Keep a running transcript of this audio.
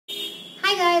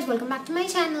Hi guys, welcome back to my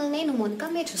channel. నేను మోనికా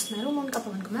మీరు చూస్తున్నారు మోనికా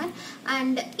పవన్ కుమార్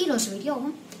అండ్ ఈ రోజు వీడియో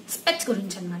స్పెట్స్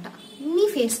గురించి అన్నమాట. మీ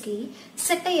ఫేస్ కి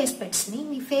సెట్ అయ్యే స్పెట్స్ ని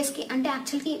మీ ఫేస్ కి అంటే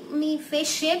యాక్చువల్లీ మీ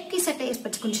ఫేస్ షేప్ కి సెట్ అయ్యే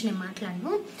స్పెట్స్ గురించి నేను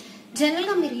మాట్లాడను. జనరల్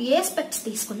గా మీరు ఏ స్పెట్స్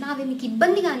తీసుకున్నా అవి మీకు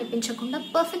ఇబ్బందిగా అనిపించకుండా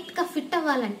పర్ఫెక్ట్ గా ఫిట్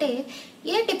అవ్వాలంటే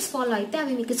ఏ టిప్స్ ఫాలో అయితే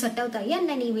అవి మీకు సెట్ అవుతాయి అని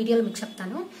నేను ఈ వీడియోలో మీకు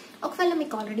చెప్తాను. ఒకవేళ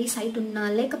మీకు ఆల్రెడీ సైట్ ఉన్నా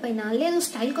లేకపోయినా లేదు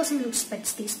స్టైల్ కోసం మీరు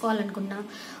స్పెట్స్ తీసుకోవాలనుకున్నా,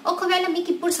 ఒకవేళ మీకు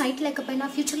ఇప్పుడు సైట్ లేకపోయినా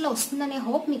ఫ్యూచర్లో వస్తుందనే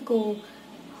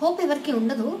హోప్ ఎవరికి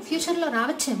ఉండదు, ఫ్యూచర్లో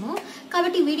రావచ్చేమో.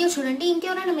 కాబట్టి ఈ వీడియో చూడండి.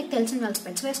 ఇంకెవరైనా మీకు తెలిసిన వాళ్ళు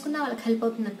స్పెట్స్ వేసుకున్నా వాళ్ళకి హెల్ప్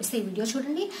అవుతుంది అనిపిస్తే ఈ వీడియో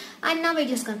చూడండి. అండ్ నా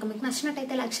వీడియోస్ కనుక మీకు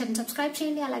నచ్చినట్టయితే లైక్ షేర్ సబ్స్క్రైబ్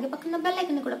చేయండి. అలాగే పక్కన బెల్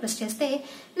ఐకాన్ కూడా ప్రెస్ చేస్తే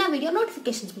నా వీడియో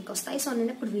నోటిఫికేషన్స్ మీకు వస్తాయి. సో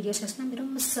నేను ఎప్పుడు వీడియో చేసినా మీరు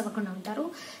మిస్ అవ్వకుండా ఉంటారు.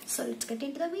 So let's get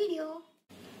into the video.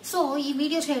 So ఈ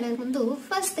వీడియో చేయడానికి ముందు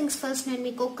ఫస్ట్ థింగ్స్ ఫస్ట్ నేను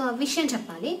మీకు ఒక విషయం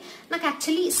చెప్పాలి. నాకు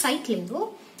యాక్చువల్లీ సైట్ లేదు.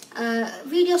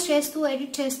 వీడియోస్ చేస్తూ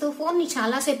ఎడిట్ చేస్తూ ఫోన్ని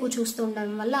చాలాసేపు చూస్తూ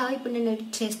ఉండడం వల్ల ఇప్పుడు నేను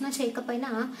ఎడిట్ చేసినా చేయకపోయినా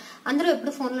అందరూ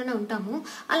ఎప్పుడు ఫోన్లోనే ఉంటాము.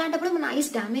 అలాంటప్పుడు మన ఐస్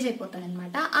డ్యామేజ్ అయిపోతాయి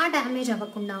అనమాట. ఆ డ్యామేజ్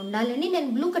అవ్వకుండా ఉండాలని నేను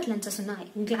బ్లూ కట్ లెన్సెస్ ఉన్న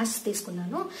గ్లాసెస్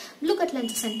తీసుకున్నాను. బ్లూ కట్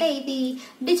లెన్సెస్ అంటే ఇవి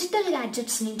డిజిటల్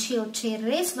గ్యాడ్జెట్స్ నుంచి వచ్చే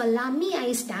రేస్ వల్ల మీ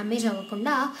ఐస్ డ్యామేజ్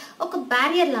అవ్వకుండా ఒక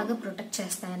బ్యారియర్ లాగా ప్రొటెక్ట్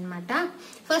చేస్తాయి అనమాట.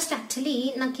 ఫస్ట్ యాక్చువల్లీ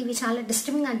నాకు ఇవి చాలా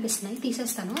డిస్టర్బింగ్ అనిపిస్తున్నాయి,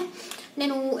 తీసేస్తాను.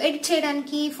 నేను ఎడిట్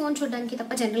చేయడానికి ఫోన్ చూడడానికి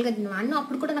తప్ప జనరల్గా నేను వాడిను.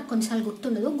 అప్పుడు కూడా నాకు కొన్నిసార్లు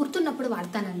గుర్తుండదు, గుర్తున్నప్పుడు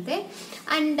వాడతాను అంతే.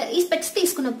 అండ్ ఈ స్పెట్స్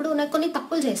తీసుకున్నప్పుడు నేను కొన్ని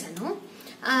తప్పులు చేశాను.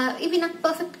 ఇవి నాకు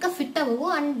పర్ఫెక్ట్గా ఫిట్ అవ్వవు.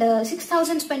 అండ్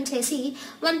 6000 స్పెండ్ చేసి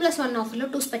 1+1 ఆఫర్లో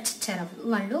 2 స్పెట్స్ ఇచ్చారు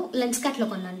వాళ్ళు. లెన్స్ కట్లో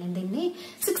కొన్నాను నేను దీన్ని.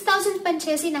 6000 స్పెండ్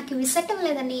చేసి నాకు ఇవి సెట్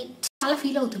అవ్వలేదని చాలా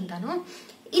ఫీల్ అవుతుంటాను.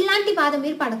 ఇలాంటి బాధ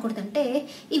మీరు పడకూడదంటే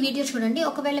ఈ వీడియో చూడండి.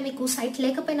 ఒకవేళ మీకు సైట్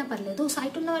లేకపోయినా పర్లేదు,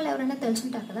 సైట్ ఉన్న వాళ్ళు ఎవరైనా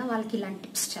తెలుసుంటారు కదా, వాళ్ళకి ఇలాంటి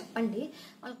టిప్స్ చెప్పండి.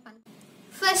 వాళ్ళకి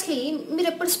ఫస్ట్లీ మీరు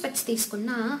ఎప్పుడు స్పెట్స్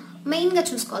తీసుకున్నా మెయిన్గా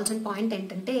చూసుకోవాల్సిన పాయింట్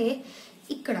ఏంటంటే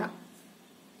ఇక్కడ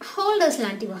హోల్డర్స్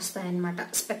లాంటివి వస్తాయన్నమాట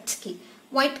స్పెక్ట్స్కి.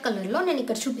 వైట్ కలర్లో నేను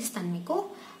ఇక్కడ చూపిస్తాను మీకు.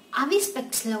 అవి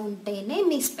స్పెక్ట్స్లో ఉంటేనే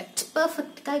మీ స్పెక్ట్స్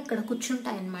పర్ఫెక్ట్గా ఇక్కడ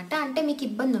కూర్చుంటాయన్నమాట. అంటే మీకు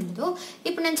ఇబ్బంది ఉండదు.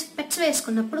 ఇప్పుడు నేను స్పెక్ట్స్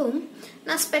వేసుకున్నప్పుడు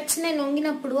నా స్పెక్ట్స్ నేను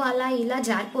వంగినప్పుడు అలా ఇలా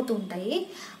జారిపోతూ ఉంటాయి.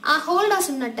 ఆ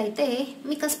హోల్డర్స్ ఉన్నట్టయితే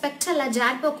మీకు ఆ స్పెక్ట్స్ అలా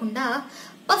జారిపోకుండా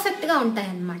పర్ఫెక్ట్గా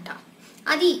ఉంటాయన్నమాట.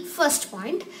 అది ఫస్ట్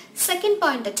పాయింట్. సెకండ్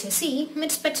పాయింట్ వచ్చేసి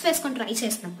మీరు స్పెట్స్ వేసుకొని ట్రై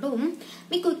చేసినప్పుడు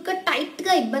మీకు ఇక్కడ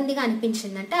టైట్గా ఇబ్బందిగా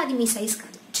అనిపించిందంటే అది మీ సైజ్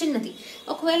కాదు, చిన్నది.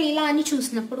 ఒకవేళ ఇలా అని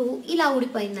చూసినప్పుడు ఇలా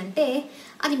ఊడిపోయిందంటే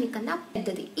అది మీకన్నా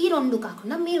పెద్దది. ఈ రెండు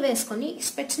కాకుండా మీరు వేసుకొని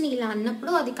స్పెట్స్ని ఇలా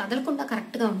అన్నప్పుడు అది కదలకుండా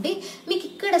కరెక్ట్గా ఉండి మీకు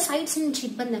ఇక్కడ సైడ్స్ నుంచి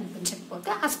ఇబ్బంది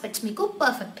అనిపించకపోతే ఆ స్పెట్స్ మీకు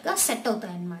పర్ఫెక్ట్గా సెట్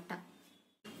అవుతాయి అన్నమాట.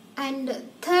 అండ్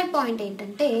థర్డ్ పాయింట్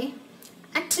ఏంటంటే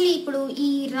యాక్చువల్లీ ఇప్పుడు ఈ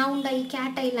రౌండ్ ఐ,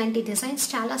 క్యాట్ ఐ లాంటి డిజైన్స్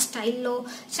చాలా స్టైల్లో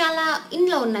చాలా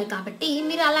ఇన్లో ఉన్నాయి కాబట్టి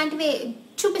మీరు అలాంటివే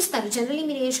చూపిస్తారు. జనరల్లీ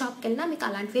మీరు ఏ షాప్కి వెళ్ళినా మీకు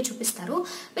అలాంటివే చూపిస్తారు.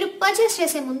 మీరు పర్చేస్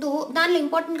చేసే ముందు దానిలో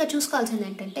ఇంపార్టెంట్గా చూసుకోవాల్సింది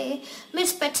ఏంటంటే మీరు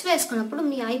స్పెట్స్ వేసుకున్నప్పుడు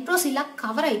మీ ఐబ్రోస్ ఇలా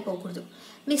కవర్ అయిపోకూడదు.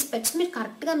 మీ స్పెట్స్ మీరు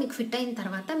కరెక్ట్గా మీకు ఫిట్ అయిన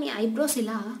తర్వాత మీ ఐబ్రోస్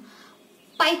ఇలా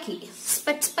పైకి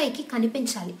స్పెట్స్ పైకి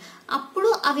కనిపించాలి. అప్పుడు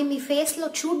అవి మీ ఫేస్లో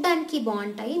చూడడానికి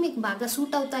బాగుంటాయి, మీకు బాగా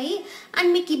సూట్ అవుతాయి అండ్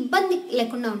మీకు ఇబ్బంది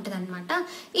లేకుండా ఉంటుంది అనమాట.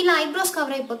 ఇలా ఐబ్రోస్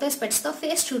కవర్ అయిపోతే స్పెట్స్తో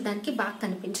ఫేస్ చూడడానికి బాగా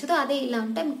కనిపించదు. అదే ఇలా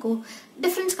ఉంటే మీకు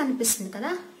డిఫరెన్స్ కనిపిస్తుంది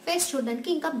కదా, ఫేస్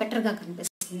చూడడానికి ఇంకా బెటర్గా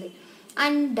కనిపిస్తుంది.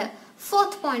 అండ్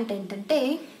ఫోర్త్ పాయింట్ ఏంటంటే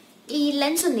ఈ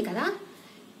లెన్స్ ఉంది కదా,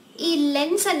 ఈ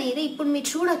లెన్స్ అనేది ఇప్పుడు మీరు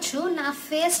చూడొచ్చు నా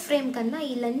ఫేస్ ఫ్రేమ్ కన్నా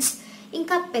ఈ లెన్స్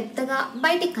ఇంకా పెద్దగా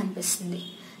బయటికి కనిపిస్తుంది.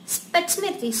 స్పెట్స్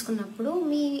మీరు తీసుకున్నప్పుడు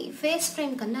మీ ఫేస్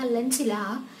ఫ్రేమ్ కన్నా లెన్స్ ఇలా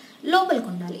లోపలికి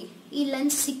ఉండాలి. ఈ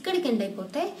లెన్స్ ఇక్కడికి ఎండ్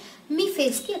అయిపోతే మీ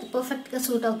ఫేస్కి అది పర్ఫెక్ట్గా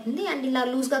సూట్ అవుతుంది అండ్ ఇలా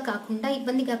లూజ్గా కాకుండా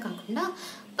ఇబ్బందిగా కాకుండా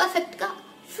పర్ఫెక్ట్గా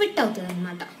ఫిట్ అవుతుంది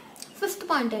అనమాట. ఫిఫ్త్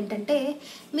పాయింట్ ఏంటంటే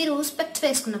మీరు స్పెక్ట్స్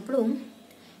వేసుకున్నప్పుడు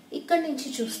ఇక్కడి నుంచి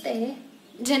చూస్తే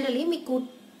జనరలీ మీకు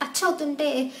టచ్ అవుతుంటే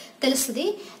తెలుస్తుంది.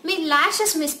 మీ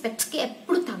ల్యాషెస్ మీ స్పెక్ట్స్కి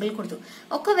ఎప్పుడు తగలకూడదు.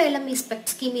 ఒకవేళ మీ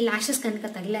స్పెక్ట్స్కి మీ ల్యాషెస్ కనుక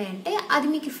తగిలాయంటే అది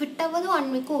మీకు ఫిట్ అవ్వదు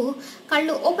అండ్ మీకు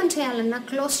కళ్ళు ఓపెన్ చేయాలన్నా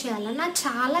క్లోజ్ చేయాలన్నా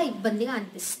చాలా ఇబ్బందిగా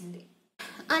అనిపిస్తుంది.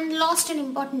 And last and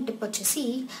important tip వచ్చేసి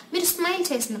మీరు స్మైల్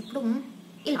చేసినప్పుడు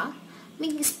ఇలా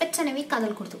మీకు స్పెట్స్ అనేవి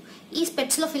కదలకూడదు. ఈ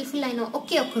స్పెట్స్లో ఫుల్ఫిల్ అయిన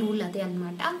ఒకే ఒక రూల్ అదే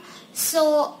అనమాట. సో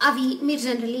అవి మీరు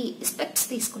జనరలీ స్పెక్ట్స్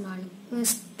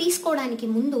తీసుకోవడానికి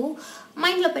ముందు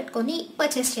మైండ్లో పెట్టుకొని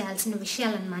పర్చేస్ చేయాల్సిన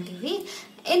విషయాలు అన్నమాట. ఇవి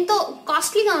ఎంతో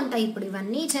కాస్ట్లీగా ఉంటాయి. ఇప్పుడు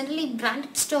ఇవన్నీ జనరలీ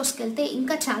బ్రాండెడ్ స్టోర్స్కి వెళ్తే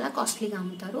ఇంకా చాలా కాస్ట్లీగా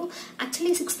అమ్ముతారు.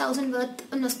 యాక్చువల్లీ 6000 వర్త్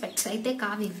ఉన్న స్పెక్ట్స్ అయితే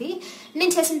కావు ఇవి.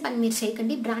 నేను చేసిన పని మీరు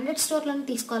చేయకండి. బ్రాండెడ్ స్టోర్లను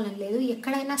తీసుకోవాలని లేదు,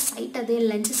 ఎక్కడైనా సైట్ అదే,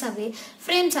 లెన్సెస్ అవే,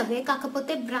 ఫ్రేమ్స్ అవే.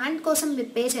 కాకపోతే బ్రాండ్ కోసం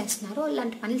మీరు పే చేస్తున్నారు,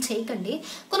 ఇలాంటి పనులు చేయకండి.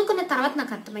 కొనుక్కున్న తర్వాత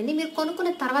నాకు అర్థమైంది, మీరు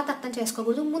కొనుక్కున్న తర్వాత అర్థం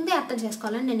చేసుకోకూడదు, ముందే అర్థం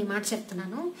చేసుకోవాలని నేను ఈ మాట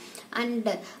చెప్తున్నాను.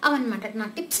 అండ్ అవన్నమాట నా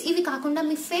టిప్స్. ఇవి కాకుండా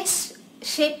మీ ఫేస్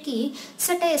షేప్కి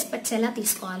సెట్ అయ్యే స్పెట్స్ ఎలా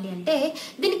తీసుకోవాలి అంటే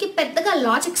దీనికి పెద్దగా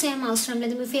లాజిక్స్ ఏం అవసరం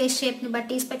లేదు. మీ ఫేస్ షేప్ని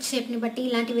బట్టి స్పెట్స్ షేప్ని బట్టి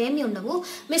ఇలాంటివి ఏమీ ఉండవు.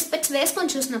 మీరు స్పెట్స్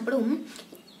వేసుకొని చూసినప్పుడు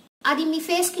అది మీ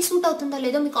ఫేస్కి సూట్ అవుతుందో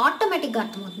లేదో మీకు ఆటోమేటిక్గా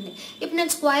అర్థమవుతుంది. ఇప్పుడు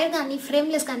నేను స్క్వైర్ కానీ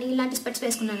ఫ్రేమ్లెస్ కానీ ఇలాంటి స్పెట్స్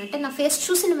వేసుకున్నానంటే నా ఫేస్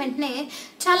చూసిన వెంటనే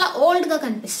చాలా ఓల్డ్గా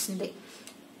కనిపిస్తుంది.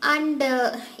 అండ్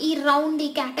ఈ రౌండ్ ఈ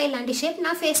క్యాట్ ఇలాంటి షేప్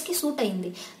నా ఫేస్కి సూట్ అయింది.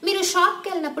 మీరు షాప్కి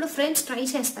వెళ్ళినప్పుడు ఫ్రేమ్స్ ట్రై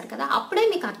చేస్తారు కదా, అప్పుడే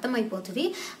మీకు అర్థమైపోతుంది.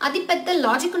 అది పెద్ద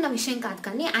లాజిక్ ఉన్న విషయం కాదు,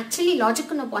 కానీ యాక్చువల్లీ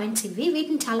లాజిక్ ఉన్న పాయింట్స్ ఇవి.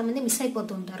 వీటిని చాలామంది మిస్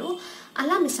అయిపోతూ ఉంటారు.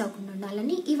 అలా మిస్ అవ్వకుండా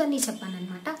ఉండాలని ఇవన్నీ చెప్పాను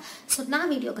అనమాట. సో నా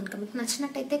వీడియో కనుక మీకు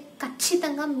నచ్చినట్టయితే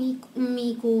ఖచ్చితంగా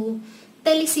మీకు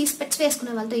తెలిసి స్పెట్స్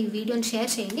వేసుకునే వాళ్ళతో ఈ వీడియోని షేర్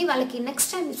చేయండి. వాళ్ళకి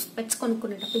నెక్స్ట్ టైం స్పెట్స్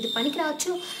కొనుక్కునేటప్పుడు ఇది పనికి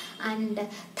రావచ్చు. And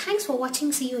thanks for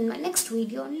watching. See you in my next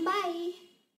video and bye.